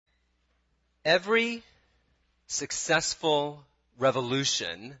Every successful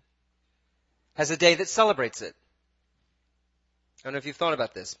revolution has a day that celebrates it. I don't know if you've thought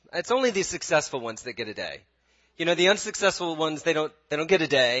about this. It's only the successful ones that get a day. You know, the unsuccessful ones, they don't get a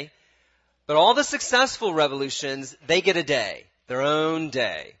day. But all the successful revolutions, they get a day, their own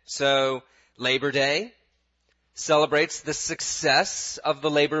day. So Labor Day celebrates the success of the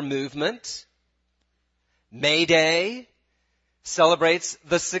labor movement. May Day celebrates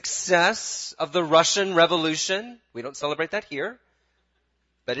the success of the Russian Revolution. We don't celebrate that here,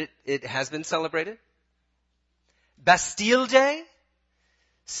 but it has been celebrated. Bastille Day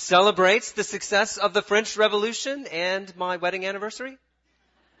celebrates the success of the French Revolution and my wedding anniversary.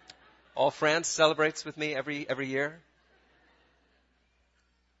 All France celebrates with me every year.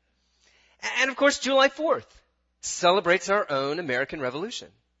 And of course, July 4th celebrates our own American Revolution.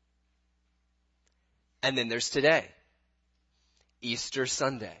 And then there's today, Easter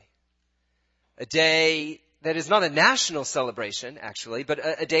Sunday, a day that is not a national celebration, actually, but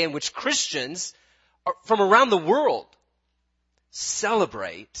a day in which Christians from around the world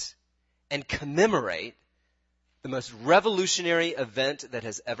celebrate and commemorate the most revolutionary event that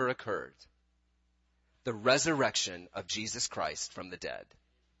has ever occurred. The resurrection of Jesus Christ from the dead.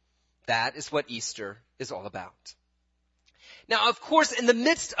 That is what Easter is all about. Now, of course, in the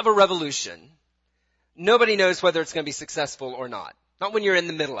midst of a revolution, nobody knows whether it's going to be successful or not. Not when you're in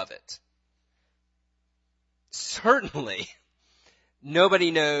the middle of it. Certainly,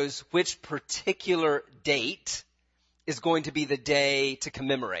 nobody knows which particular date is going to be the day to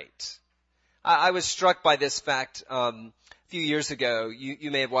commemorate. I was struck by this fact a few years ago. You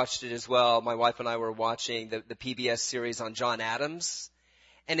may have watched it as well. My wife and I were watching the PBS series on John Adams.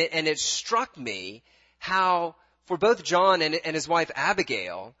 And it struck me how, for both John and his wife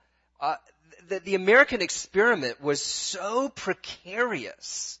Abigail, the American experiment was so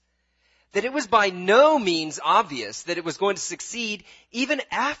precarious that it was by no means obvious that it was going to succeed even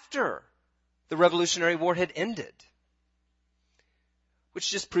after the Revolutionary War had ended. Which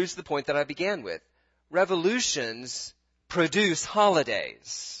just proves the point that I began with. Revolutions produce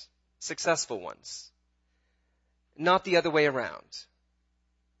holidays, successful ones, not the other way around.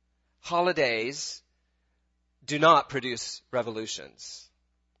 Holidays do not produce revolutions.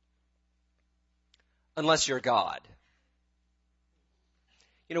 Unless you're God.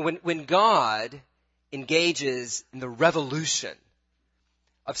 You know, when God engages in the revolution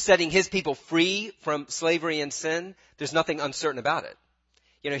of setting his people free from slavery and sin, there's nothing uncertain about it.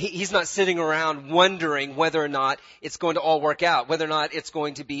 You know, he's not sitting around wondering whether or not it's going to all work out, whether or not it's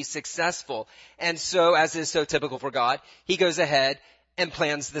going to be successful. And so, as is so typical for God, he goes ahead and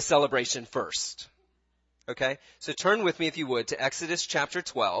plans the celebration first. Okay? So turn with me, if you would, to Exodus chapter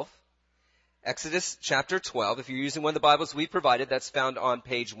 12. Exodus chapter 12. If you're using one of the Bibles we provided, that's found on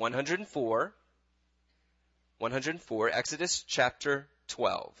page 104. 104, Exodus chapter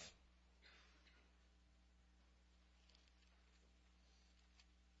 12.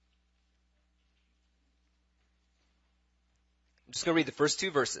 I'm just going to read the first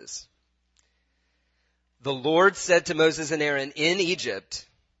two verses. The Lord said to Moses and Aaron in Egypt,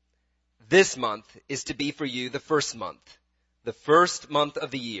 this month is to be for you the first month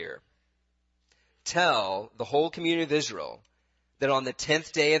of the year. Tell the whole community of Israel that on the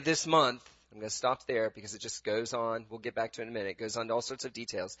 10th day of this month, I'm going to stop there because it just goes on. We'll get back to it in a minute. It goes on to all sorts of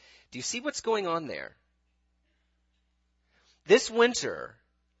details. Do you see what's going on there? This winter,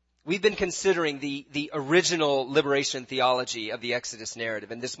 we've been considering the original liberation theology of the Exodus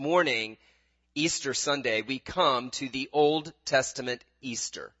narrative. And this morning, Easter Sunday, we come to the Old Testament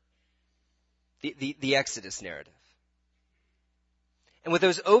Easter, the Exodus narrative. And with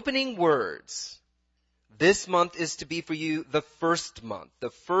those opening words, this month is to be for you the first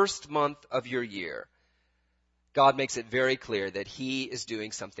month of your year. God makes it very clear that he is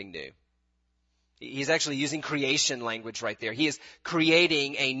doing something new. He's actually using creation language right there. He is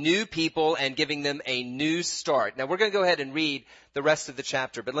creating a new people and giving them a new start. Now we're going to go ahead and read the rest of the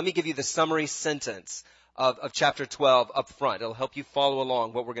chapter, but let me give you the summary sentence of chapter 12 up front. It'll help you follow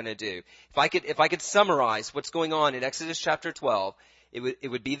along what we're going to do. If I could summarize what's going on in Exodus chapter 12,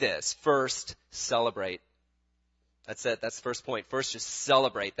 it would be this. First, celebrate. That's it. That's the first point. First, just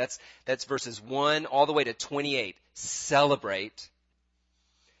celebrate. That's verses 1 all the way to 28. Celebrate.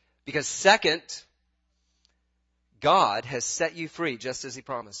 Because second, God has set you free just as he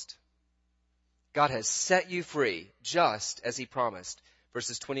promised. God has set you free just as he promised.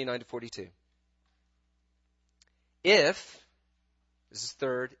 Verses 29 to 42. This is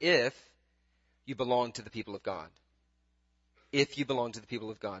third, if you belong to the people of God. If you belong to the people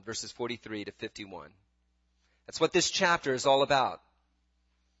of God. Verses 43 to 51. That's what this chapter is all about.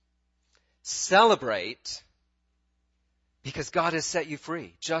 Celebrate because God has set you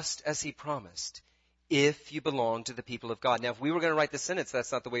free, just as he promised, if you belong to the people of God. Now, if we were going to write this sentence,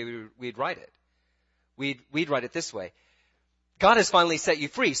 that's not the way we'd write it. We'd write it this way. God has finally set you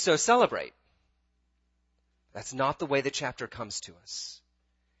free, so celebrate. That's not the way the chapter comes to us.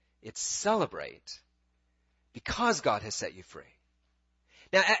 It's celebrate because God has set you free.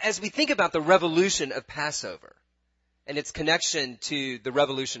 Now, as we think about the revolution of Passover and its connection to the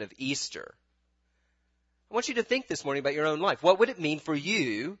revolution of Easter, I want you to think this morning about your own life. What would it mean for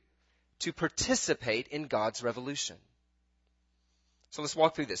you to participate in God's revolution? So let's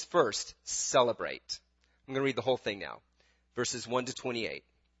walk through this. First, celebrate. I'm going to read the whole thing now. Verses 1 to 28.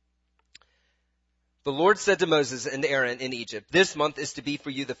 The Lord said to Moses and Aaron in Egypt, "This month is to be for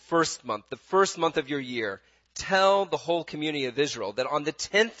you the first month of your year. Tell the whole community of Israel that on the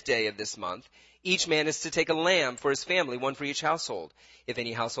 10th day of this month, each man is to take a lamb for his family, one for each household. If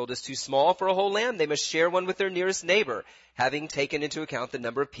any household is too small for a whole lamb, they must share one with their nearest neighbor, having taken into account the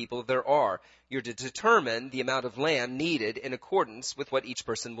number of people there are. You're to determine the amount of lamb needed in accordance with what each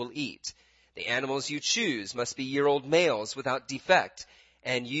person will eat. The animals you choose must be year-old males without defect,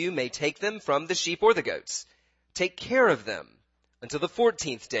 and you may take them from the sheep or the goats. Take care of them until the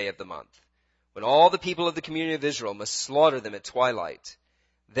 14th day of the month, when all the people of the community of Israel must slaughter them at twilight.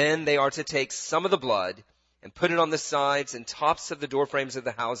 Then they are to take some of the blood and put it on the sides and tops of the doorframes of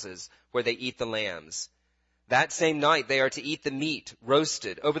the houses where they eat the lambs. That same night they are to eat the meat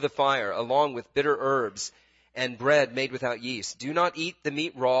roasted over the fire along with bitter herbs and bread made without yeast. Do not eat the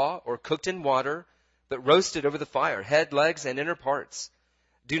meat raw or cooked in water, but roasted over the fire, head, legs, and inner parts.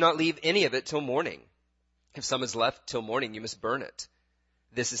 Do not leave any of it till morning. If some is left till morning, you must burn it.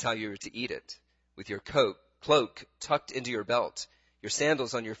 This is how you are to eat it, with your cloak tucked into your belt, your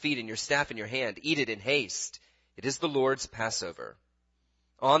sandals on your feet, and your staff in your hand. Eat it in haste. It is the Lord's Passover.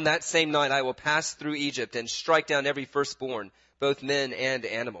 On that same night I will pass through Egypt and strike down every firstborn, both men and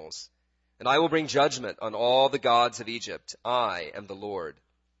animals. And I will bring judgment on all the gods of Egypt. I am the Lord.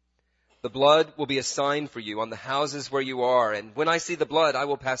 The blood will be a sign for you on the houses where you are, and when I see the blood, I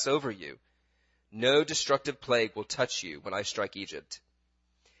will pass over you. No destructive plague will touch you when I strike Egypt.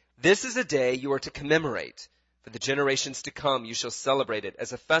 This is a day you are to commemorate. For the generations to come, you shall celebrate it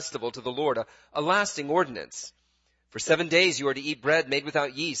as a festival to the Lord, a lasting ordinance. For 7 days you are to eat bread made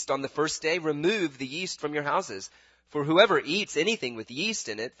without yeast. On the first day, remove the yeast from your houses. For whoever eats anything with yeast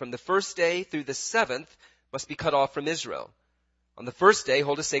in it from the first day through the 7th must be cut off from Israel. On the first day,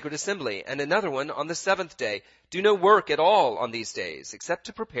 hold a sacred assembly, and another one on the 7th day. Do no work at all on these days, except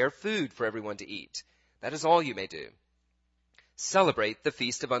to prepare food for everyone to eat. That is all you may do. Celebrate the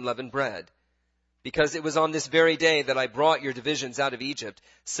Feast of Unleavened Bread. Because it was on this very day that I brought your divisions out of Egypt.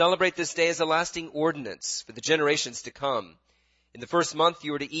 Celebrate this day as a lasting ordinance for the generations to come. In the first month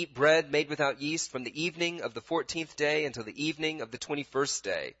you are to eat bread made without yeast from the evening of the 14th day until the evening of the 21st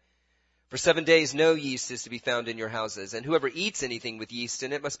day. For 7 days no yeast is to be found in your houses, and whoever eats anything with yeast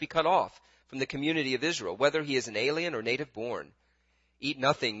in it must be cut off from the community of Israel, whether he is an alien or native born. Eat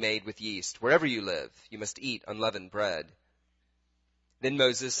nothing made with yeast. Wherever you live, you must eat unleavened bread. Then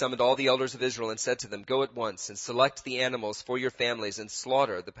Moses summoned all the elders of Israel and said to them, Go at once and select the animals for your families and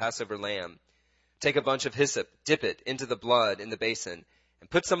slaughter the Passover lamb. Take a bunch of hyssop, dip it into the blood in the basin, and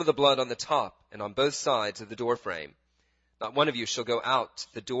put some of the blood on the top and on both sides of the doorframe. Not one of you shall go out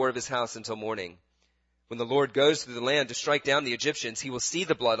the door of his house until morning. When the Lord goes through the land to strike down the Egyptians, he will see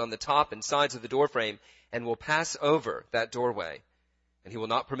the blood on the top and sides of the doorframe and will pass over that doorway. And he will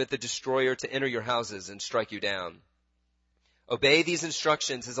not permit the destroyer to enter your houses and strike you down. Obey these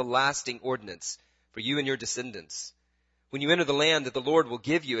instructions as a lasting ordinance for you and your descendants. When you enter the land that the Lord will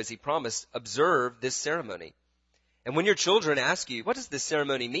give you as he promised, observe this ceremony. And when your children ask you, What does this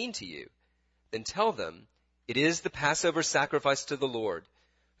ceremony mean to you? Then tell them, It is the Passover sacrifice to the Lord,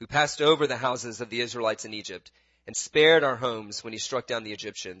 who passed over the houses of the Israelites in Egypt and spared our homes when he struck down the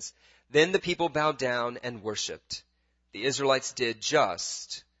Egyptians. Then the people bowed down and worshipped. The Israelites did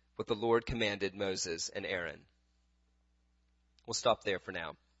just what the Lord commanded Moses and Aaron. We'll stop there for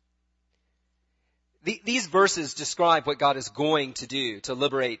now. These verses describe what God is going to do to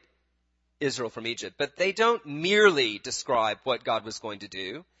liberate Israel from Egypt, but they don't merely describe what God was going to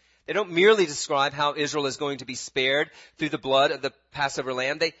do. They don't merely describe how Israel is going to be spared through the blood of the Passover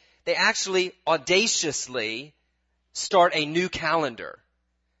lamb. They actually audaciously start a new calendar,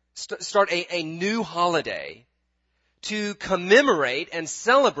 start a new holiday to commemorate and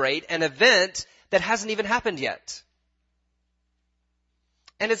celebrate an event that hasn't even happened yet.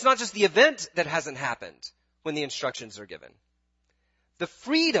 And it's not just the event that hasn't happened when the instructions are given. The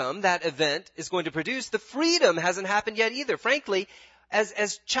freedom that event is going to produce, the freedom hasn't happened yet either. Frankly,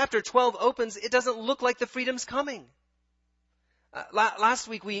 as chapter 12 opens, it doesn't look like the freedom's coming. Last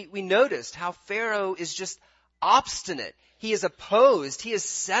week we noticed how Pharaoh is just obstinate. He is opposed. He is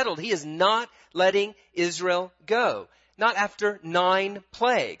settled. He is not letting Israel go. Not after 9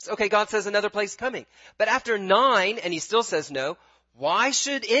 plagues. Okay, God says another plague's coming. But after 9, and he still says no, why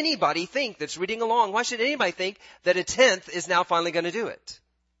should anybody think that's reading along, why should anybody think that a 10th is now finally going to do it?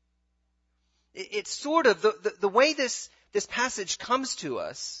 It's sort of the way this passage comes to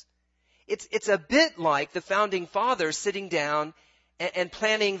us. It's a bit like the founding fathers sitting down and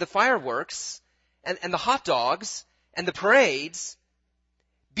planning the fireworks and the hot dogs and the parades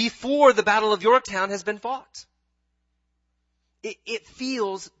before the Battle of Yorktown has been fought. It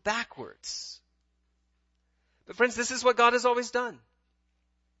feels backwards. But friends, this is what God has always done.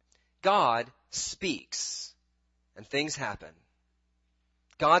 God speaks and things happen.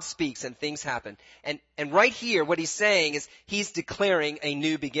 God speaks and things happen. And right here, what he's saying is he's declaring a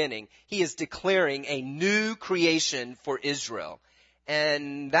new beginning. He is declaring a new creation for Israel.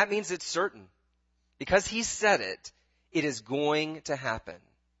 And that means it's certain. Because he said it, it is going to happen.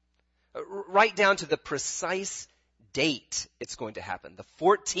 Right down to the precise date it's going to happen. The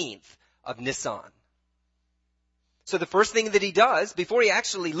 14th of Nisan. So the first thing that he does before he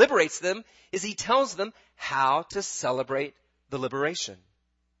actually liberates them is he tells them how to celebrate the liberation.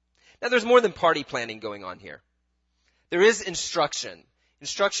 Now there's more than party planning going on here. There is instruction.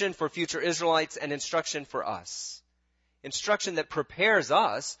 Instruction for future Israelites and instruction for us. Instruction that prepares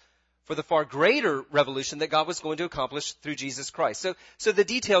us for the far greater revolution that God was going to accomplish through Jesus Christ. So the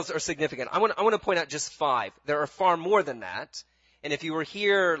details are significant. I want to point out just 5. There are far more than that. And if you were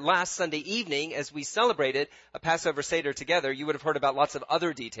here last Sunday evening as we celebrated a Passover Seder together, you would have heard about lots of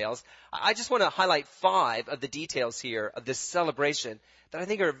other details. I just want to highlight 5 of the details here of this celebration that I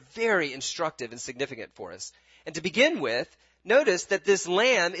think are very instructive and significant for us. And to begin with, notice that this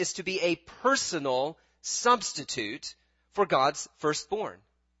lamb is to be a personal substitute for God's firstborn.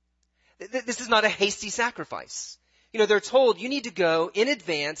 This is not a hasty sacrifice. You know, they're told you need to go in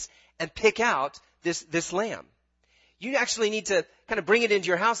advance and pick out this lamb. You actually need to kind of bring it into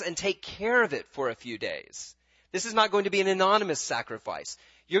your house and take care of it for a few days. This is not going to be an anonymous sacrifice.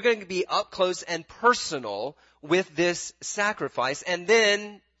 You're going to be up close and personal with this sacrifice, and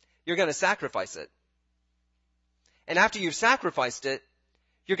then you're going to sacrifice it. And after you've sacrificed it,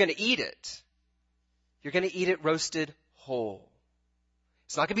 you're going to eat it. You're going to eat it roasted whole.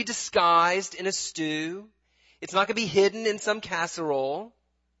 It's not going to be disguised in a stew. It's not going to be hidden in some casserole.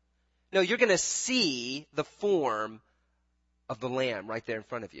 No, you're going to see the form of the lamb right there in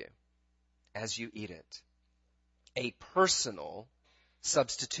front of you as you eat it. A personal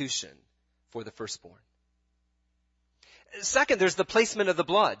substitution for the firstborn. Second, there's the placement of the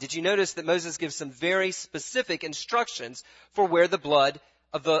blood. Did you notice that Moses gives some very specific instructions for where the blood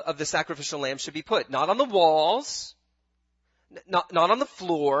of the sacrificial lamb should be put? Not on the walls, not on the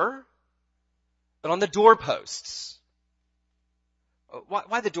floor, but on the doorposts.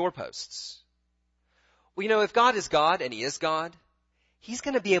 Why the doorposts? Well, you know, if God is God, and he is God, he's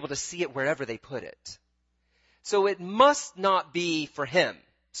going to be able to see it wherever they put it. So it must not be for him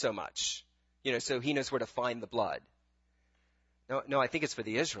so much, you know, so he knows where to find the blood. No, I think it's for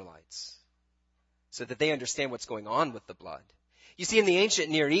the Israelites, so that they understand what's going on with the blood. You see, in the ancient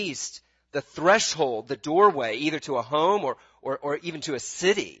Near East, the threshold, the doorway, either to a home or even to a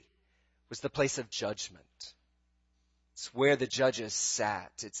city, was the place of judgment. It's where the judges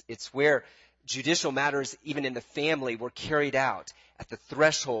sat. It's where judicial matters, even in the family, were carried out at the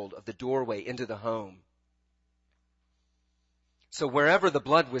threshold of the doorway into the home. So wherever the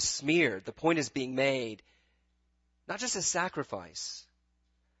blood was smeared, the point is being made, not just a sacrifice,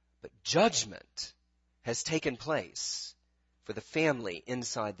 but judgment has taken place for the family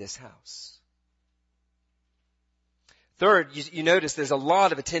inside this house. Third, you notice there's a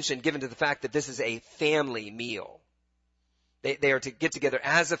lot of attention given to the fact that this is a family meal. They are to get together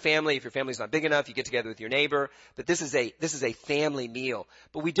as a family. If your family's not big enough, you get together with your neighbor. But this is a family meal.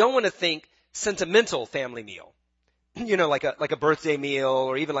 But we don't want to think sentimental family meal. You know, like a birthday meal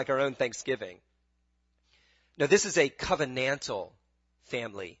or even like our own Thanksgiving. No, this is a covenantal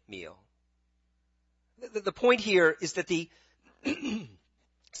family meal. The point here is that the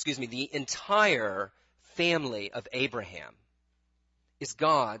entire family of Abraham is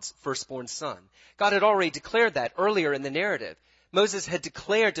God's firstborn son. God had already declared that earlier in the narrative. Moses had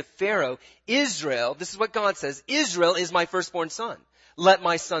declared to Pharaoh, Israel, this is what God says, Israel is my firstborn son. Let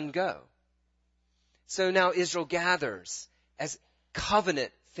my son go. So now Israel gathers as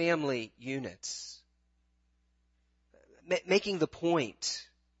covenant family units, making the point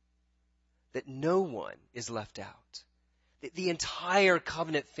that no one is left out, The entire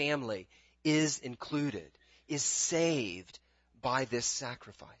covenant family is included, is saved by this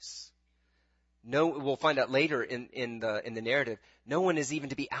sacrifice. No, we'll find out later in the narrative, no one is even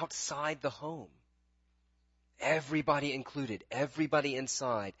to be outside the home. Everybody included, everybody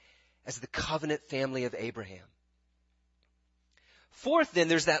inside as the covenant family of Abraham. Fourth, then,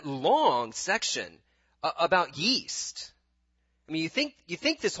 there's that long section about yeast. I mean, you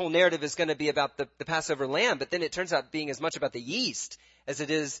think this whole narrative is going to be about the Passover lamb, but then it turns out being as much about the yeast as it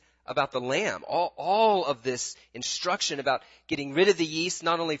is about the lamb. All of this instruction about getting rid of the yeast,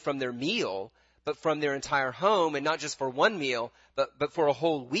 not only from their meal, but from their entire home, and not just for one meal, but for a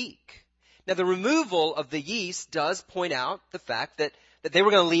whole week. Now, the removal of the yeast does point out the fact that they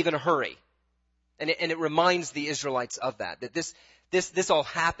were going to leave in a hurry. And it reminds the Israelites of that this all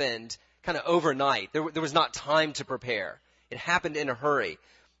happened kind of overnight. There was not time to prepare. It happened in a hurry.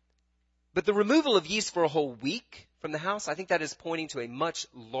 But the removal of yeast for a whole week from the house, I think that is pointing to a much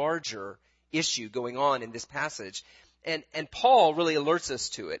larger issue going on in this passage. And Paul really alerts us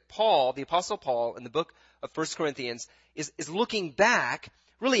to it. Paul, the Apostle Paul, in the book of 1 Corinthians, is looking back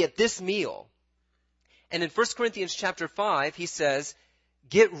really at this meal. And in 1 Corinthians chapter 5, he says,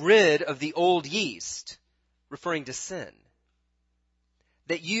 get rid of the old yeast, referring to sin,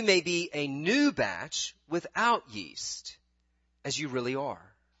 that you may be a new batch without yeast, as you really are.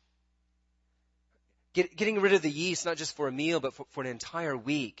 Getting rid of the yeast, not just for a meal, but for an entire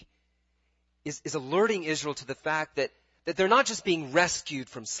week, is alerting Israel to the fact that they're not just being rescued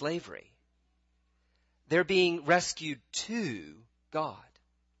from slavery. They're being rescued to God.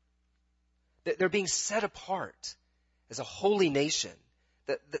 They're being set apart as a holy nation,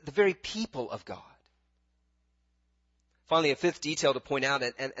 the very people of God. Finally, a fifth detail to point out,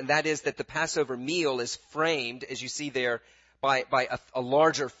 and that is that the Passover meal is framed, as you see there, by a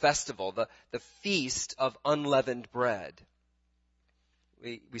larger festival, the Feast of Unleavened Bread.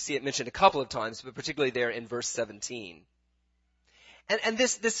 We see it mentioned a couple of times, but particularly there in verse 17. And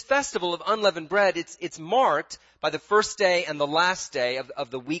this festival of unleavened bread, it's marked by the first day and the last day of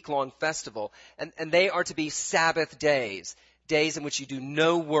the week-long festival. And they are to be Sabbath days, days in which you do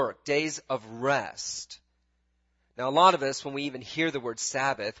no work, days of rest. Now, a lot of us, when we even hear the word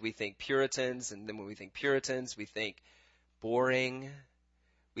Sabbath, we think Puritans, and then when we think Puritans, we think boring,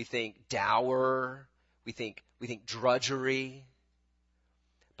 we think dour, we think drudgery.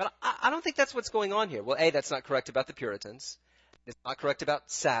 But I don't think that's what's going on here. Well, A, that's not correct about the Puritans. It's not correct about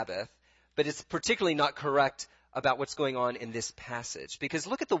Sabbath, but it's particularly not correct about what's going on in this passage. Because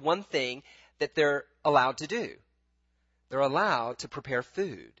look at the one thing that they're allowed to do. They're allowed to prepare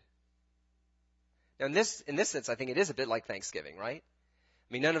food. Now, in this sense, I think it is a bit like Thanksgiving, right?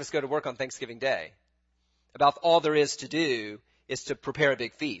 I mean, none of us go to work on Thanksgiving Day. About all there is to do is to prepare a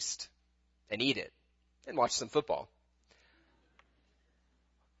big feast and eat it and watch some football.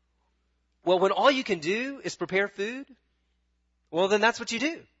 Well, when all you can do is prepare food, well, then that's what you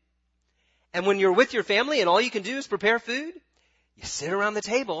do. And when you're with your family and all you can do is prepare food, you sit around the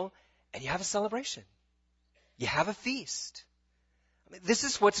table and you have a celebration. You have a feast. I mean, this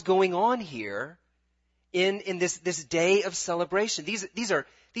is what's going on here in this day of celebration. These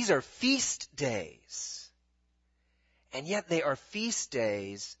are feast days. And yet they are feast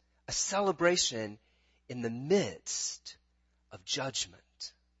days, a celebration in the midst of judgment.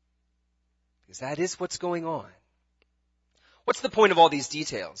 Because that is what's going on. What's the point of all these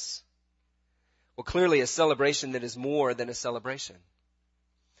details? Well, clearly a celebration that is more than a celebration.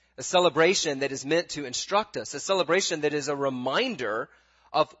 A celebration that is meant to instruct us. A celebration that is a reminder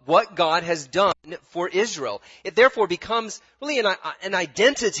of what God has done for Israel. It therefore becomes really an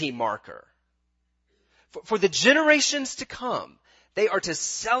identity marker. For the generations to come, they are to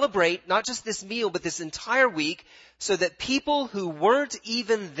celebrate not just this meal, but this entire week, so that people who weren't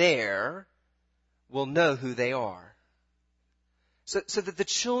even there will know who they are. So that the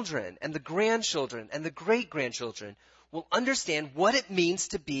children and the grandchildren and the great-grandchildren will understand what it means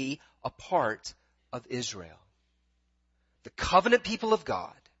to be a part of Israel. The covenant people of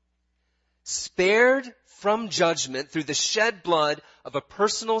God, spared from judgment through the shed blood of a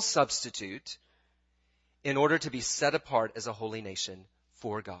personal substitute in order to be set apart as a holy nation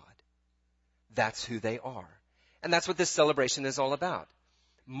for God. That's who they are. And that's what this celebration is all about.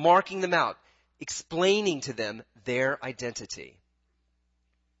 Marking them out, explaining to them their identity.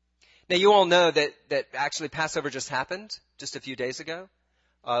 Now, you all know that actually Passover just happened just a few days ago.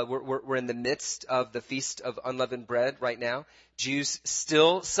 We're in the midst of the Feast of Unleavened Bread right now. Jews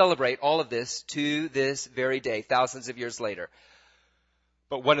still celebrate all of this to this very day, thousands of years later.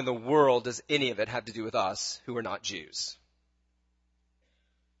 But what in the world does any of it have to do with us who are not Jews?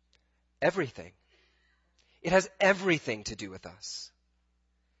 Everything. It has everything to do with us.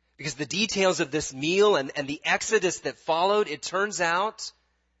 Because the details of this meal and the exodus that followed, it turns out,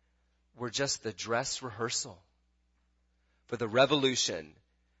 were just the dress rehearsal for the revolution,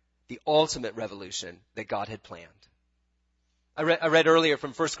 the ultimate revolution that God had planned. I read earlier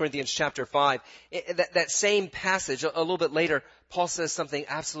from 1 Corinthians chapter 5, that same passage, a little bit later, Paul says something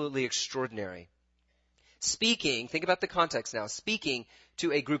absolutely extraordinary. Speaking, think about the context now, speaking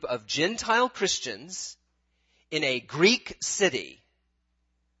to a group of Gentile Christians in a Greek city.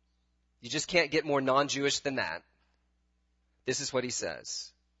 You just can't get more non-Jewish than that. This is what he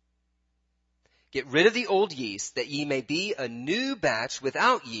says. Get rid of the old yeast, that ye may be a new batch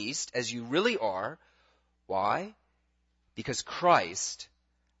without yeast, as you really are. Why? Because Christ,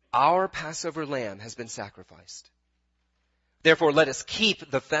 our Passover lamb, has been sacrificed. Therefore, let us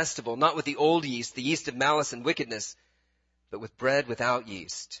keep the festival, not with the old yeast, the yeast of malice and wickedness, but with bread without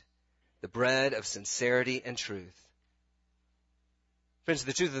yeast, the bread of sincerity and truth. Friends,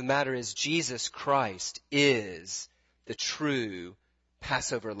 the truth of the matter is Jesus Christ is the true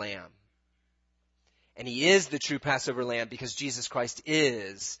Passover lamb. And he is the true Passover lamb because Jesus Christ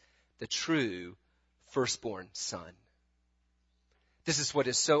is the true firstborn son. This is what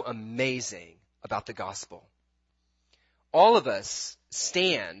is so amazing about the gospel. All of us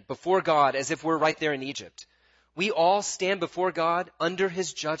stand before God as if we're right there in Egypt. We all stand before God under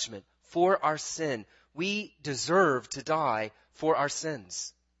his judgment for our sin. We deserve to die for our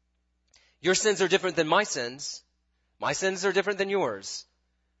sins. Your sins are different than my sins. My sins are different than yours.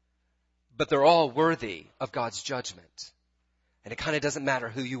 But they're all worthy of God's judgment. And it kind of doesn't matter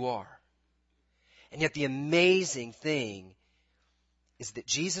who you are. And yet the amazing thing is that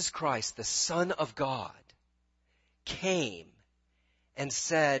Jesus Christ, the Son of God, came and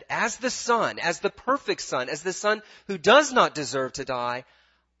said, as the Son, as the perfect Son, as the Son who does not deserve to die,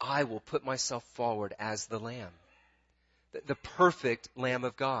 I will put myself forward as the Lamb. The perfect Lamb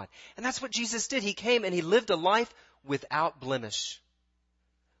of God. And that's what Jesus did. He came and he lived a life without blemish,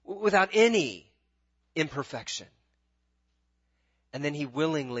 without any imperfection. And then he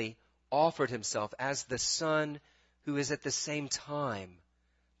willingly offered himself as the Son who is at the same time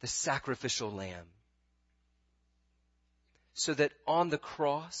the sacrificial lamb. So that on the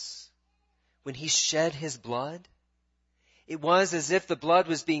cross, when he shed his blood, it was as if the blood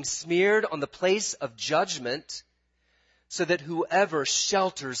was being smeared on the place of judgment, so that whoever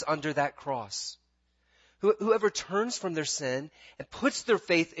shelters under that cross, whoever turns from their sin and puts their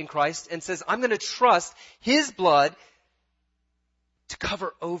faith in Christ and says, I'm going to trust his blood to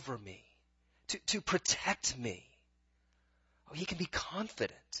cover over me, to protect me. Oh, he can be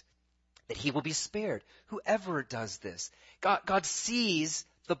confident that he will be spared. Whoever does this. God sees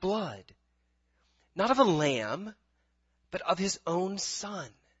the blood, not of a lamb, but of his own Son.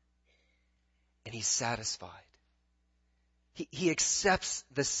 And he's satisfied. He accepts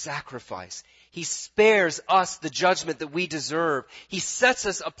the sacrifice. He spares us the judgment that we deserve. He sets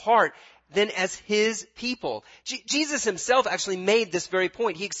us apart then as his people. Jesus himself actually made this very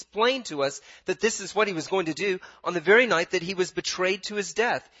point. He explained to us that this is what he was going to do on the very night that he was betrayed to his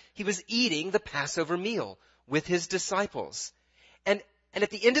death. He was eating the Passover meal with his disciples. And at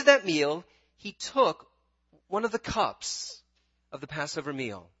the end of that meal, he took one of the cups of the Passover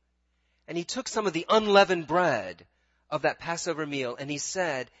meal. And he took some of the unleavened bread of that Passover meal, and he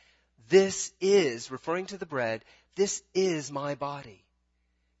said, this is, referring to the bread, this is my body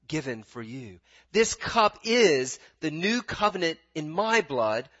given for you. This cup is the new covenant in my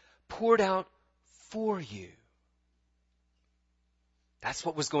blood poured out for you. That's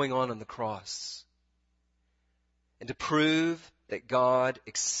what was going on the cross. And to prove that God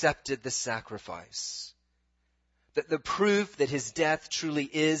accepted the sacrifice, that the proof that his death truly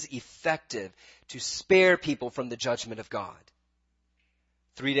is effective to spare people from the judgment of God.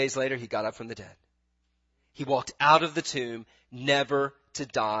 3 days later, he got up from the dead. He walked out of the tomb, never to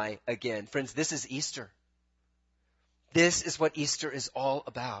die again. Friends, this is Easter. This is what Easter is all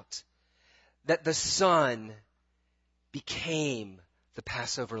about. That the Son became the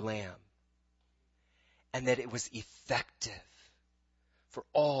Passover lamb. And that it was effective for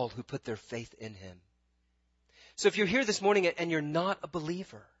all who put their faith in him. So if you're here this morning and you're not a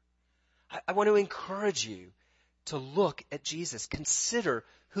believer, I want to encourage you to look at Jesus. Consider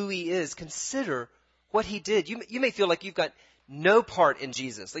who he is. Consider what he did. You may feel like you've got no part in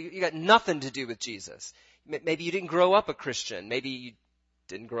Jesus. Like you got nothing to do with Jesus. Maybe you didn't grow up a Christian. Maybe you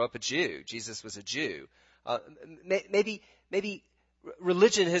didn't grow up a Jew. Jesus was a Jew. Maybe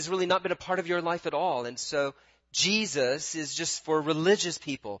religion has really not been a part of your life at all. And so Jesus is just for religious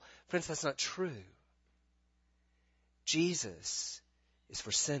people. Friends, that's not true. Jesus is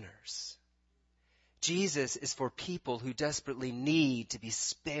for sinners. Jesus is for people who desperately need to be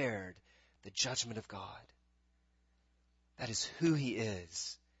spared the judgment of God. That is who he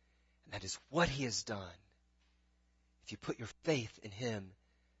is, and that is what he has done. If you put your faith in him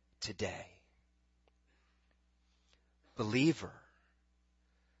today. Believer,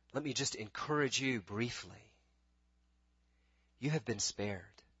 let me just encourage you briefly. You have been spared.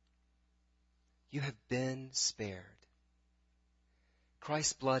 You have been spared.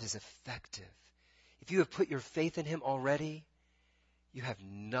 Christ's blood is effective. If you have put your faith in him already, you have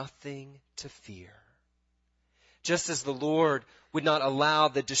nothing to fear. Just as the Lord would not allow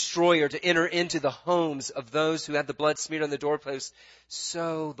the destroyer to enter into the homes of those who had the blood smeared on the doorpost,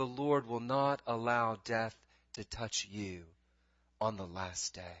 so the Lord will not allow death to touch you on the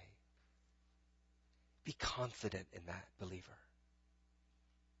last day. Be confident in that, believer.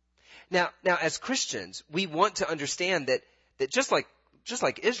 Now, as Christians, we want to understand that just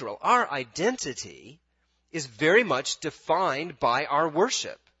like Israel, our identity is very much defined by our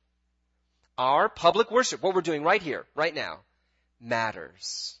worship. Our public worship, what we're doing right here, right now,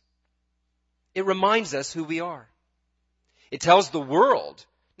 matters. It reminds us who we are. It tells the world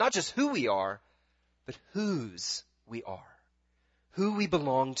not just who we are, but whose we are, who we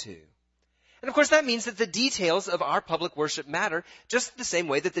belong to. And of course that means that the details of our public worship matter just the same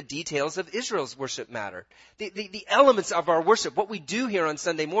way that the details of Israel's worship matter. The elements of our worship, what we do here on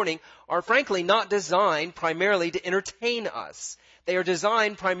Sunday morning, are frankly not designed primarily to entertain us. They are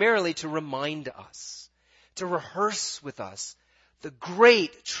designed primarily to remind us, to rehearse with us the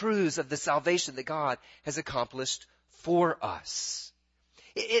great truths of the salvation that God has accomplished for us.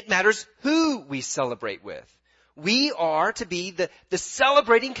 It matters who we celebrate with. We are to be the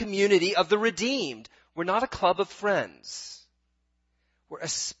celebrating community of the redeemed. We're not a club of friends. We're a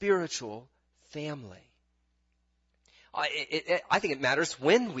spiritual family. I think it matters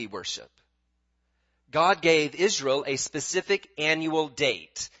when we worship. God gave Israel a specific annual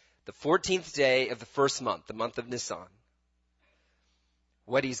date, the 14th day of the first month, the month of Nisan.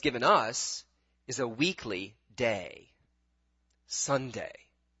 What he's given us is a weekly day, Sunday,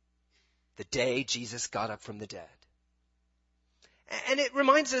 the day Jesus got up from the dead. And it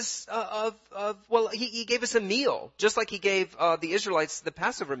reminds us he gave us a meal, just like he gave the Israelites the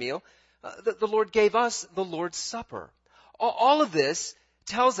Passover meal. The Lord gave us the Lord's Supper. All of this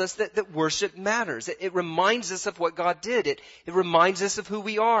tells us that worship matters. It reminds us of what God did. It reminds us of who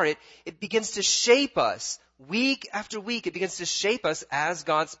we are. It begins to shape us week after week. It begins to shape us as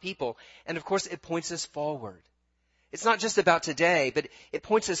God's people. And of course, it points us forward. It's not just about today, but it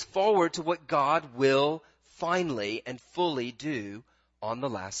points us forward to what God will finally and fully do on the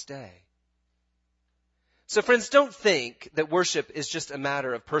last day. So friends, don't think that worship is just a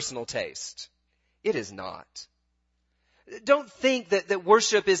matter of personal taste. It is not. Don't think that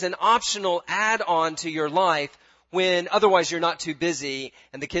worship is an optional add-on to your life when otherwise you're not too busy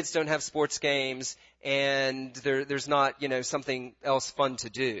and the kids don't have sports games and there's not, something else fun to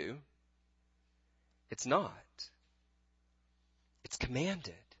do. It's not. It's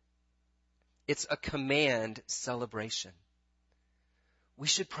commanded. It's a command celebration. We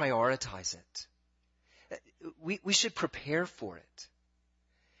should prioritize it. We should prepare for it.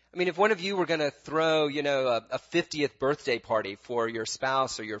 I mean, if one of you were going to throw, a 50th birthday party for your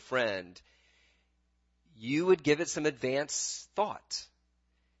spouse or your friend, you would give it some advance thought.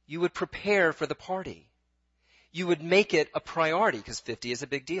 You would prepare for the party. You would make it a priority because 50 is a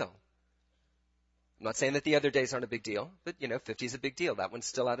big deal. I'm not saying that the other days aren't a big deal, but 50 is a big deal. That one's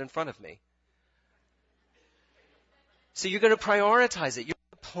still out in front of me. So you're going to prioritize it. You're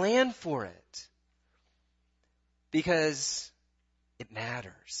going to plan for it because it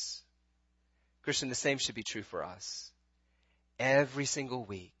matters. Christian, the same should be true for us. Every single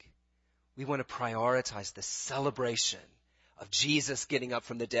week, we want to prioritize the celebration of Jesus getting up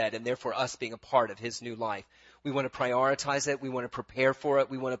from the dead and therefore us being a part of his new life. We want to prioritize it. We want to prepare for it.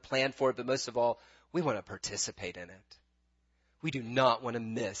 We want to plan for it. But most of all, we want to participate in it. We do not want to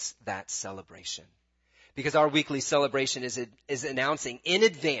miss that celebration because our weekly celebration is announcing in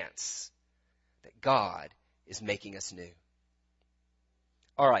advance that God is making us new.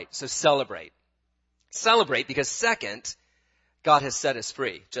 All right, so celebrate. Celebrate because second, God has set us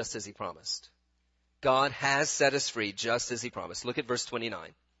free, just as he promised. God has set us free, just as he promised. Look at verse 29.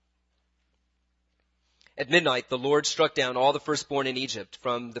 At midnight, the Lord struck down all the firstborn in Egypt,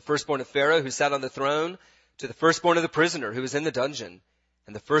 from the firstborn of Pharaoh who sat on the throne to the firstborn of the prisoner who was in the dungeon,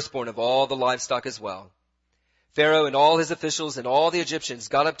 and the firstborn of all the livestock as well. Pharaoh and all his officials and all the Egyptians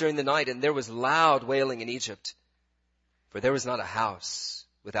got up during the night, and there was loud wailing in Egypt, for there was not a house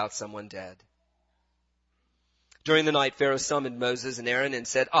without someone dead. During the night, Pharaoh summoned Moses and Aaron and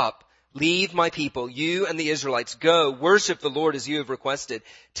said, "Up, Leave my people, you and the Israelites. Go, worship the Lord as you have requested.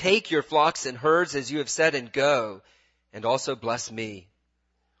 Take your flocks and herds as you have said, and go, and also bless me."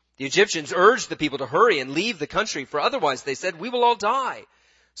 The Egyptians urged the people to hurry and leave the country, for otherwise, they said, "We will all die."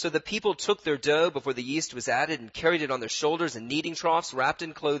 So the people took their dough before the yeast was added and carried it on their shoulders in kneading troughs wrapped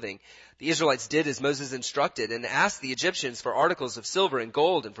in clothing. The Israelites did as Moses instructed and asked the Egyptians for articles of silver and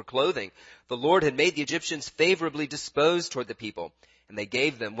gold and for clothing. The Lord had made the Egyptians favorably disposed toward the people, and they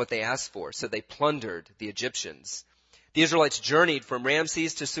gave them what they asked for. So they plundered the Egyptians. The Israelites journeyed from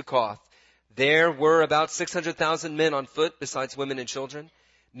Ramses to Succoth. There were about 600,000 men on foot, besides women and children.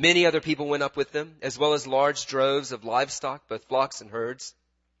 Many other people went up with them, as well as large droves of livestock, both flocks and herds.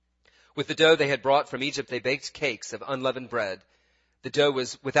 With the dough they had brought from Egypt, they baked cakes of unleavened bread. The dough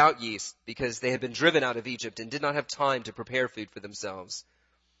was without yeast because they had been driven out of Egypt and did not have time to prepare food for themselves.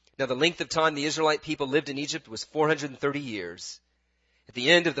 Now the length of time the Israelite people lived in Egypt was 430 years. At the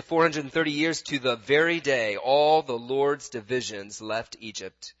end of the 430 years, to the very day, all the Lord's divisions left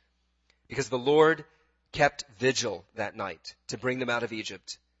Egypt, because the Lord kept vigil that night to bring them out of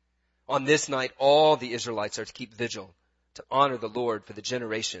Egypt. On this night, all the Israelites are to keep vigil, to honor the Lord for the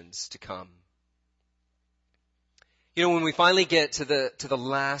generations to come. You know, when we finally get to the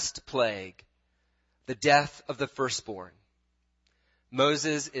last plague, the death of the firstborn,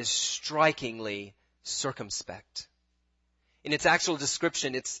 Moses is strikingly circumspect. In its actual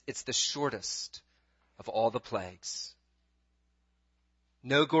description, it's the shortest of all the plagues.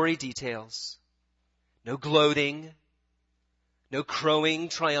 No gory details, no gloating, no crowing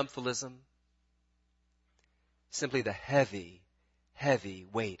triumphalism. Simply the heavy, heavy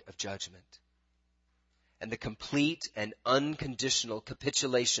weight of judgment. And the complete and unconditional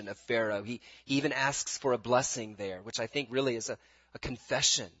capitulation of Pharaoh. He even asks for a blessing there, which I think really is a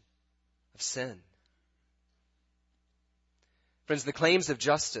confession of sin. Friends, the claims of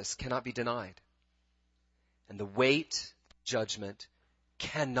justice cannot be denied. And the weight of judgment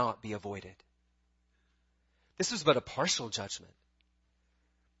cannot be avoided. This was but a partial judgment.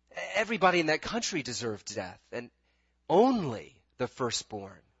 Everybody in that country deserved death, and only the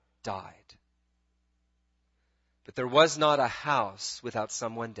firstborn died. But there was not a house without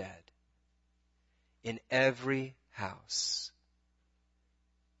someone dead. In every house,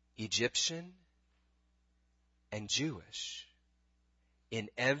 Egyptian and Jewish, in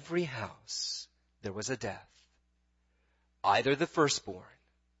every house there was a death. Either the firstborn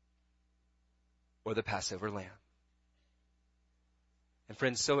or the Passover lamb. And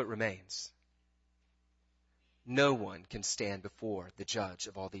friends, so it remains. No one can stand before the judge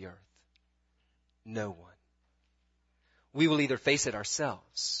of all the earth. No one. We will either face it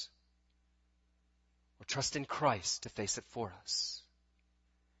ourselves or trust in Christ to face it for us.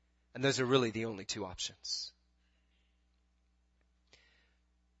 And those are really the only two options.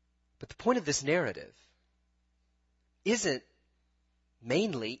 But the point of this narrative isn't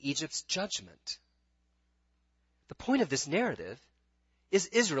mainly Egypt's judgment. The point of this narrative is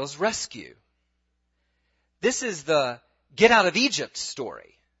Israel's rescue. This is the get out of Egypt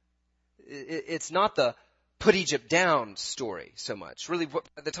story. It's not the put Egypt down story so much. Really, by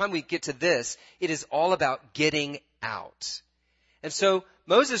the time we get to this, it is all about getting out. And so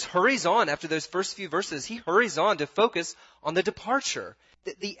Moses hurries on after those first few verses. He hurries on to focus on the departure,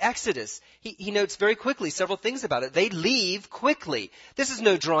 the Exodus. He notes very quickly several things about it. They leave quickly. This is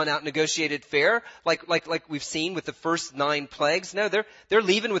no drawn-out negotiated fare like we've seen with the first 9 plagues. No, they're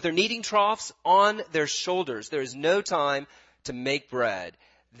leaving with their kneading troughs on their shoulders. There is no time to make bread.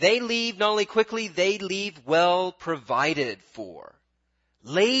 They leave not only quickly, they leave well provided for,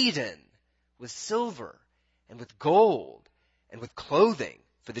 laden with silver and with gold and with clothing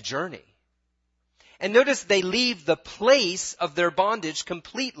for the journey. And notice they leave the place of their bondage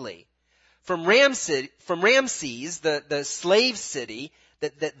completely. From Ramses, the slave city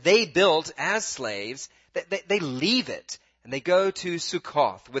that they built as slaves, they leave it and they go to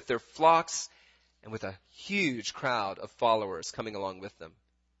Succoth with their flocks and with a huge crowd of followers coming along with them.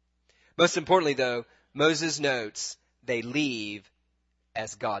 Most importantly, though, Moses notes they leave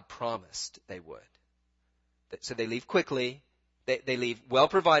as God promised they would. So they leave quickly. They leave well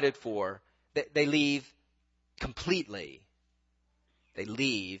provided for. They leave completely. They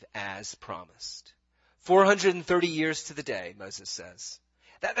leave as promised. 430 years to the day, Moses says.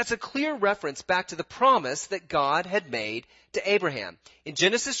 That's a clear reference back to the promise that God had made to Abraham. In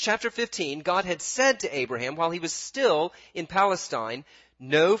Genesis chapter 15, God had said to Abraham while he was still in Palestine,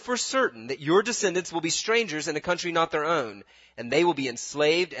 "Know for certain that your descendants will be strangers in a country not their own, and they will be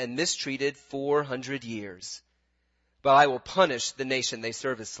enslaved and mistreated 400 years. But I will punish the nation they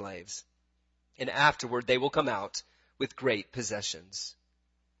serve as slaves, and afterward they will come out with great possessions."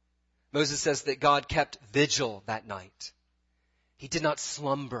 Moses says that God kept vigil that night. He did not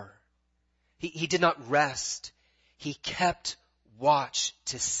slumber. He did not rest. He kept watch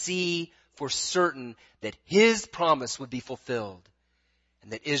to see for certain that his promise would be fulfilled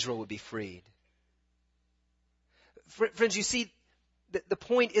and that Israel would be freed. Friends, you see, the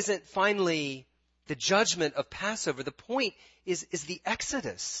point isn't finally the judgment of Passover. The point is the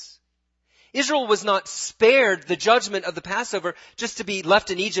Exodus. Israel was not spared the judgment of the Passover just to be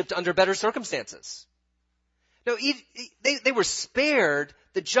left in Egypt under better circumstances. No, they were spared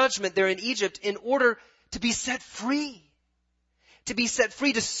the judgment there in Egypt in order to be set free. To be set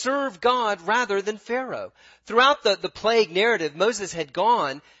free to serve God rather than Pharaoh. Throughout the plague narrative, Moses had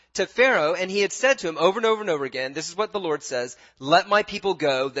gone to Pharaoh and he had said to him over and over and over again, this is what the Lord says, let my people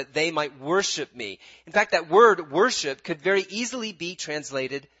go that they might worship me. In fact, that word worship could very easily be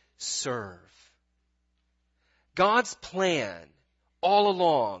translated serve. God's plan all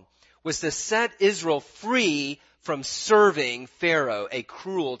along was to set Israel free from serving Pharaoh, a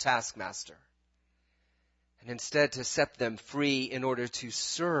cruel taskmaster, and instead to set them free in order to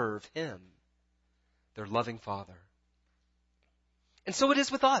serve him, their loving Father. And so it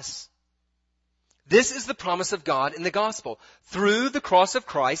is with us. This is the promise of God in the gospel. Through the cross of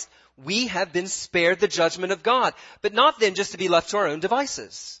Christ, we have been spared the judgment of God, but not then just to be left to our own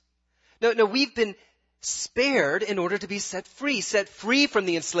devices. No, we've been spared in order to be set free from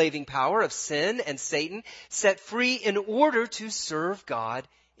the enslaving power of sin and Satan, set free in order to serve God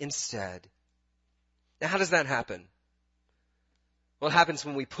instead. Now, how does that happen? Well, it happens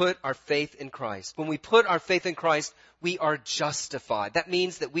when we put our faith in Christ. When we put our faith in Christ, we are justified. That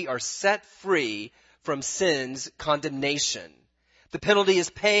means that we are set free from sin's condemnation. The penalty is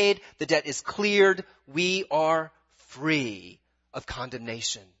paid, the debt is cleared, we are free of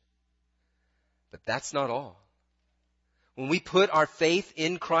condemnation. But that's not all. When we put our faith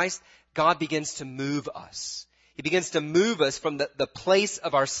in Christ, God begins to move us. He begins to move us from the place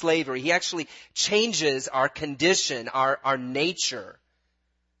of our slavery. He actually changes our condition, our nature.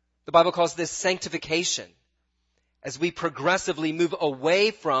 The Bible calls this sanctification. As we progressively move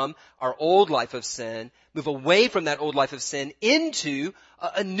away from our old life of sin, move away from that old life of sin into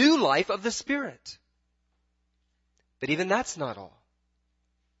a new life of the Spirit. But even that's not all.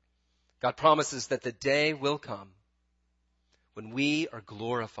 God promises that the day will come when we are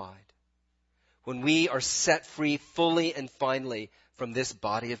glorified, when we are set free fully and finally from this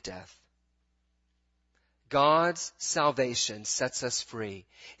body of death. God's salvation sets us free.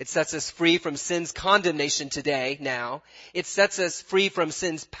 It sets us free from sin's condemnation today, now. It sets us free from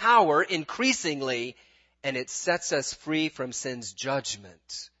sin's power increasingly, and it sets us free from sin's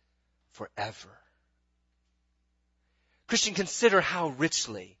judgment forever. Christian, consider how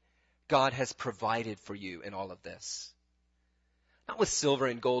richly God has provided for you in all of this. Not with silver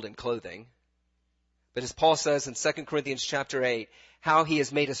and gold and clothing, but as Paul says in 2 Corinthians chapter 8, how he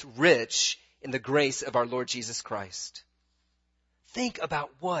has made us rich in the grace of our Lord Jesus Christ. Think about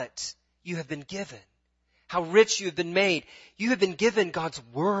what you have been given, how rich you have been made. You have been given God's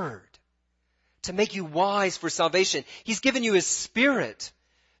word to make you wise for salvation. He's given you his Spirit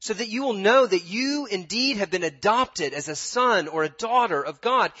so that you will know that you indeed have been adopted as a son or a daughter of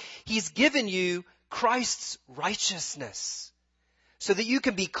God. He's given you Christ's righteousness so that you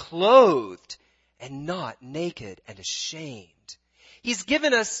can be clothed and not naked and ashamed. He's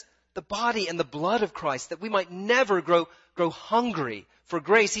given us the body and the blood of Christ that we might never grow hungry for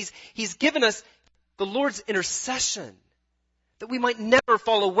grace. He's given us the Lord's intercession that we might never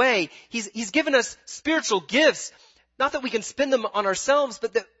fall away. He's given us spiritual gifts. Not that we can spend them on ourselves,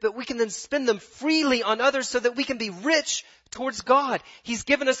 but that we can then spend them freely on others so that we can be rich towards God. He's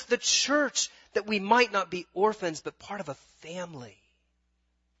given us the church that we might not be orphans, but part of a family.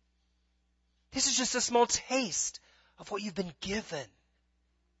 This is just a small taste of what you've been given.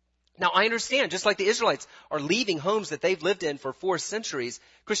 Now, I understand, just like the Israelites are leaving homes that they've lived in for 4 centuries,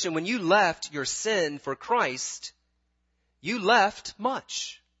 Christian, when you left your sin for Christ, you left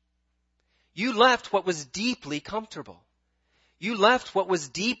much. You left what was deeply comfortable. You left what was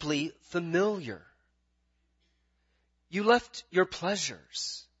deeply familiar. You left your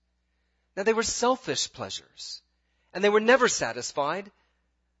pleasures. Now, they were selfish pleasures, and they were never satisfied,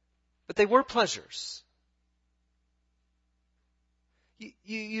 but they were pleasures.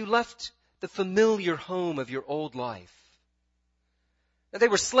 You left the familiar home of your old life. Now, they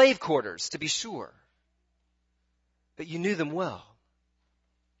were slave quarters, to be sure, but you knew them well.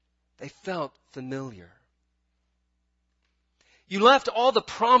 They felt familiar. You left all the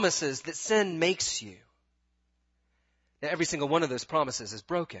promises that sin makes you. Now, every single one of those promises is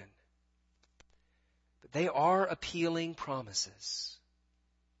broken, but they are appealing promises.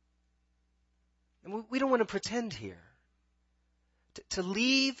 And we don't want to pretend here. To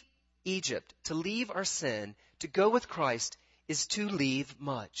leave Egypt, to leave our sin, to go with Christ is to leave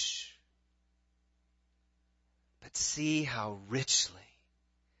much. But see how richly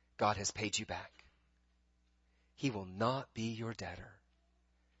God has paid you back. He will not be your debtor,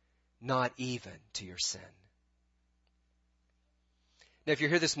 not even to your sin. Now, if you're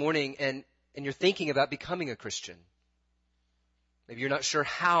here this morning and you're thinking about becoming a Christian, maybe you're not sure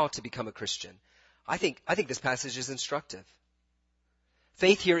how to become a Christian, I think this passage is instructive.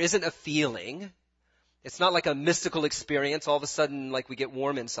 Faith here isn't a feeling. It's not like a mystical experience, all of a sudden like we get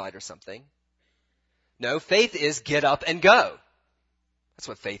warm inside or something. No, faith is get up and go. That's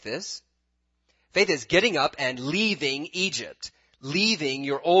what faith is. Faith is getting up and leaving Egypt, leaving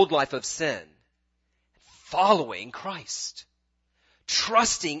your old life of sin, following Christ,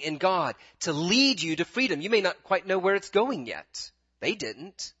 trusting in God to lead you to freedom. You may not quite know where it's going yet. They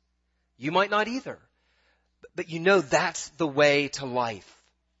didn't. You might not either. But you know that's the way to life.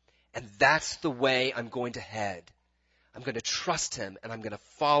 And that's the way I'm going to head. I'm going to trust Him and I'm going to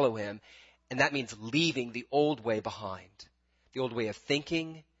follow Him. And that means leaving the old way behind. The old way of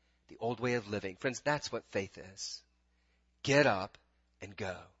thinking, the old way of living. Friends, that's what faith is. Get up and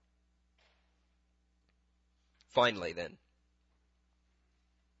go. Finally then,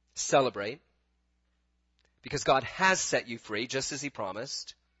 celebrate. Because God has set you free, just as He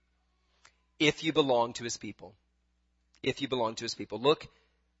promised, if you belong to His people. If you belong to His people. Look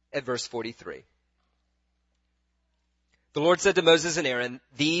at verse 43. The Lord said to Moses and Aaron,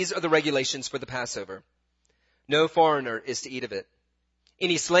 "These are the regulations for the Passover. No foreigner is to eat of it.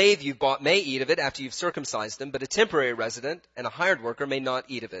 Any slave you've bought may eat of it after you've circumcised them, but a temporary resident and a hired worker may not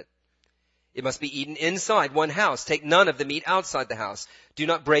eat of it. It must be eaten inside one house. Take none of the meat outside the house. Do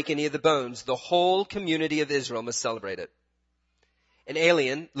not break any of the bones. The whole community of Israel must celebrate it. An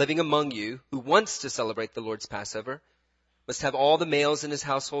alien living among you who wants to celebrate the Lord's Passover must have all the males in his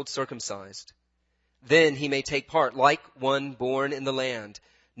household circumcised. Then he may take part like one born in the land.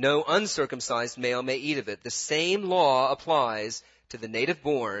 No uncircumcised male may eat of it. The same law applies to the native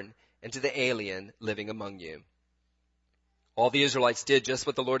born and to the alien living among you." All the Israelites did just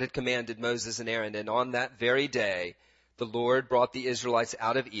what the Lord had commanded Moses and Aaron, and on that very day, the Lord brought the Israelites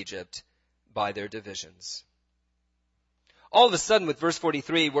out of Egypt by their divisions. All of a sudden, with verse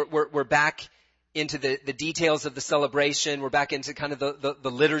 43, we're back into the details of the celebration. We're back into kind of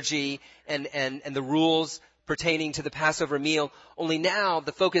the liturgy and the rules pertaining to the Passover meal. Only now,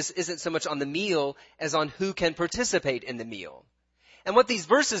 the focus isn't so much on the meal as on who can participate in the meal. And what these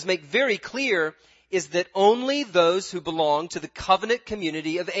verses make very clear is that only those who belong to the covenant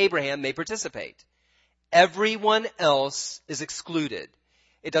community of Abraham may participate. Everyone else is excluded.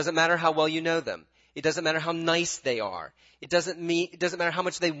 It doesn't matter how well you know them. It doesn't matter how nice they are. It doesn't matter how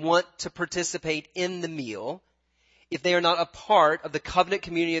much they want to participate in the meal. If they are not a part of the covenant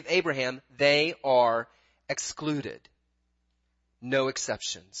community of Abraham, they are excluded. No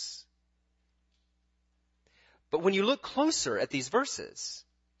exceptions. But when you look closer at these verses,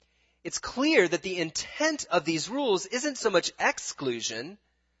 it's clear that the intent of these rules isn't so much exclusion,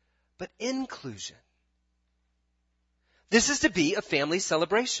 but inclusion. This is to be a family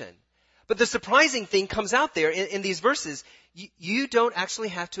celebration. But the surprising thing comes out there in these verses. You don't actually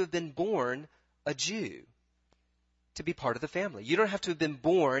have to have been born a Jew to be part of the family. You don't have to have been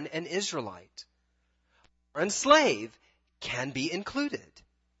born an Israelite. Or a slave can be included.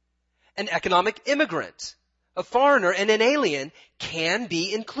 An economic immigrant, a foreigner, and an alien can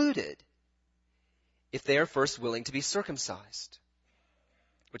be included if they are first willing to be circumcised,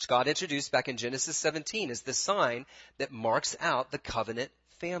 which God introduced back in Genesis 17 as the sign that marks out the covenant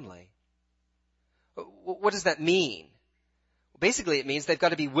family. What does that mean? Basically, it means they've got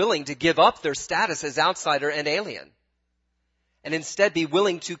to be willing to give up their status as outsider and alien and instead be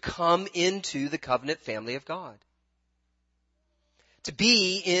willing to come into the covenant family of God. To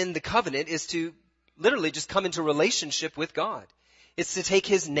be in the covenant is to literally just come into relationship with God. It's to take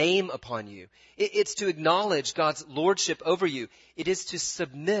His name upon you. It's to acknowledge God's lordship over you. It is to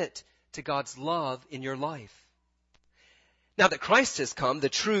submit to God's love in your life. Now that Christ has come, the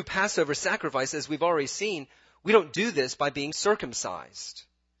true Passover sacrifice, as we've already seen, we don't do this by being circumcised.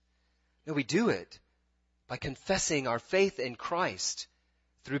 No, we do it by confessing our faith in Christ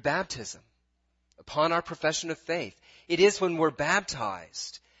through baptism, upon our profession of faith. It is when we're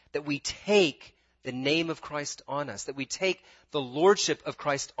baptized that we take the name of Christ on us, that we take the lordship of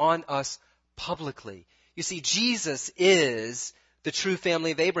Christ on us publicly. You see, Jesus is the true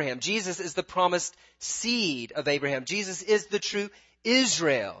family of Abraham. Jesus is the promised seed of Abraham. Jesus is the true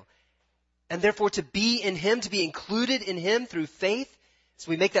Israel. And therefore to be in Him, to be included in Him through faith, So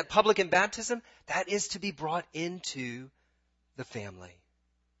we make that public in baptism. That is to be brought into the family.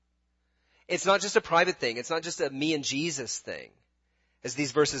 It's not just a private thing. It's not just a me and Jesus thing, as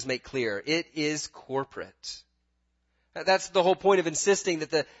these verses make clear. It is corporate. That's the whole point of insisting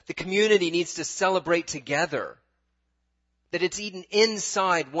that the community needs to celebrate together. That it's eaten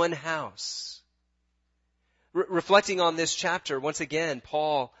inside one house. Reflecting on this chapter, once again,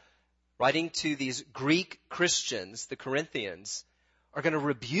 Paul, writing to these Greek Christians, the Corinthians, are going to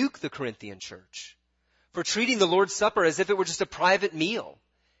rebuke the Corinthian church for treating the Lord's Supper as if it were just a private meal.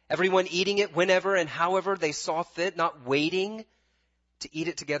 Everyone eating it whenever and however they saw fit, not waiting to eat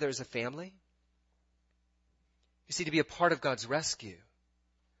it together as a family. You see, to be a part of God's rescue,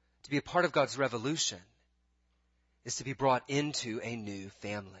 to be a part of God's revolution, is to be brought into a new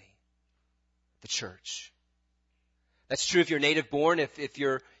family, the church. That's true if you're native born, if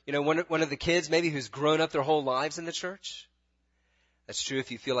you're, one of the kids maybe who's grown up their whole lives in the church. That's true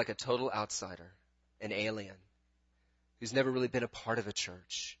if you feel like a total outsider, an alien, who's never really been a part of a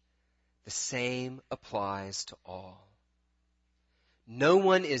church. The same applies to all. No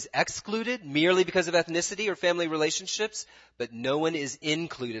one is excluded merely because of ethnicity or family relationships, but no one is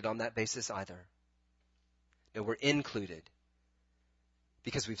included on that basis either. No, we're included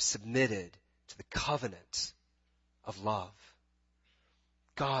because we've submitted to the covenant of love.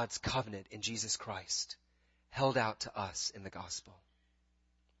 God's covenant in Jesus Christ, held out to us in the gospel.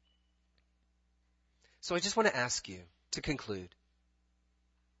 So I just want to ask you to conclude,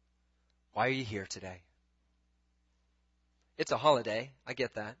 why are you here today? It's a holiday. I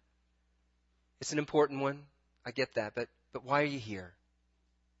get that. It's an important one. I get that. But why are you here?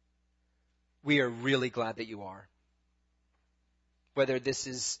 We are really glad that you are. Whether this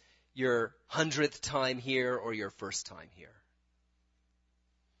is your 100th time here or your first time here.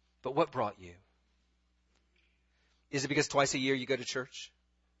 But what brought you? Is it because twice a year you go to church?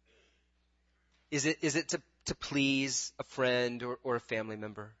 Is it to please a friend or a family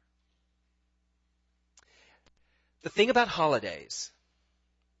member? The thing about holidays,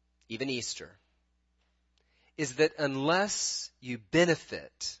 even Easter, is that unless you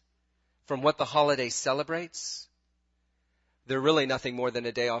benefit from what the holiday celebrates, they're really nothing more than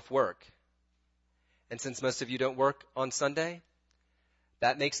a day off work. And since most of you don't work on Sunday,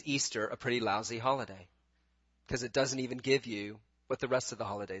 that makes Easter a pretty lousy holiday because it doesn't even give you what the rest of the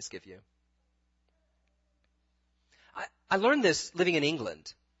holidays give you. I learned this living in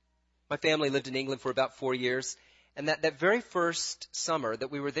England. My family lived in England for about 4 years. And that very first summer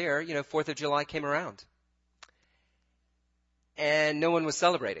that we were there, 4th of July came around. And no one was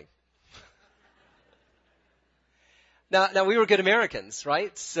celebrating. Now we were good Americans,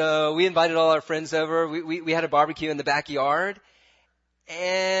 right? So we invited all our friends over. We had a barbecue in the backyard.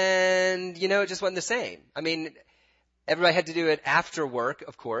 And, it just wasn't the same. I mean, everybody had to do it after work,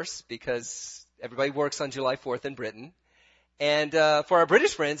 of course, because everybody works on July 4th in Britain. And for our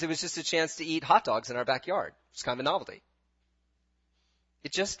British friends, it was just a chance to eat hot dogs in our backyard. It's kind of a novelty.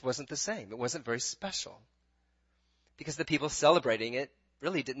 It just wasn't the same. It wasn't very special. Because the people celebrating it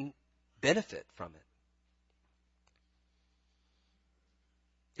really didn't benefit from it.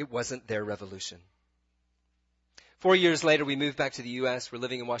 It wasn't their revolution. 4 years later, we moved back to the U.S. We're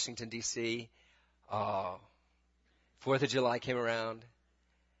living in Washington, D.C. 4th of July came around,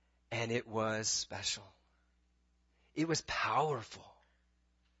 and it was special. It was powerful.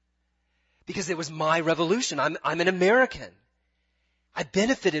 Because it was my revolution. I'm an American. I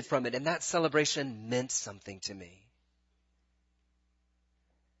benefited from it, and that celebration meant something to me.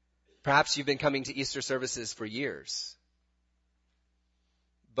 Perhaps you've been coming to Easter services for years,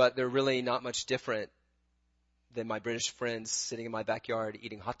 but they're really not much different than my British friends sitting in my backyard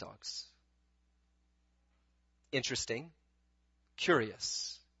eating hot dogs. Interesting,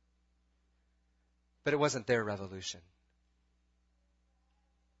 curious, but it wasn't their revolution.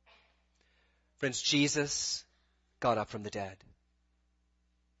 Friends, Jesus got up from the dead.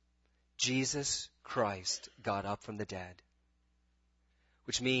 Jesus Christ got up from the dead.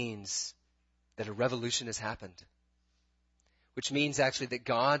 Which means that a revolution has happened. Which means actually that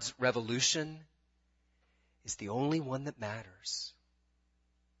God's revolution is the only one that matters.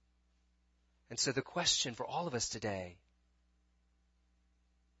 And so the question for all of us today,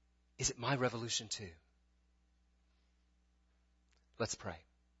 is it my revolution too? Let's pray.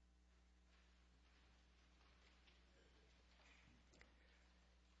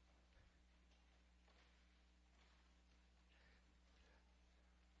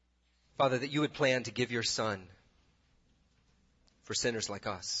 Father, that you would plan to give your Son for sinners like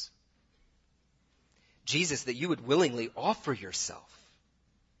us. Jesus, that you would willingly offer yourself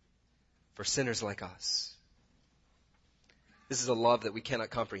for sinners like us. This is a love that we cannot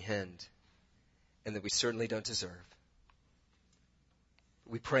comprehend and that we certainly don't deserve.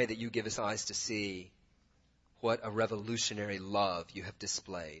 We pray that you give us eyes to see what a revolutionary love you have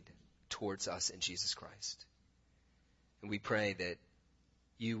displayed towards us in Jesus Christ. And we pray that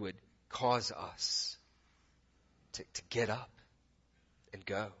you would cause us to get up and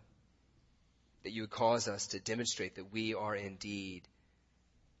go. That you would cause us to demonstrate that we are indeed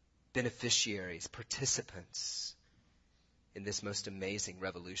beneficiaries, participants in this most amazing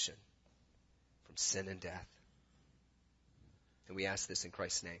revolution from sin and death. And we ask this in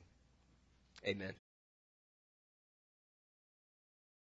Christ's name. Amen.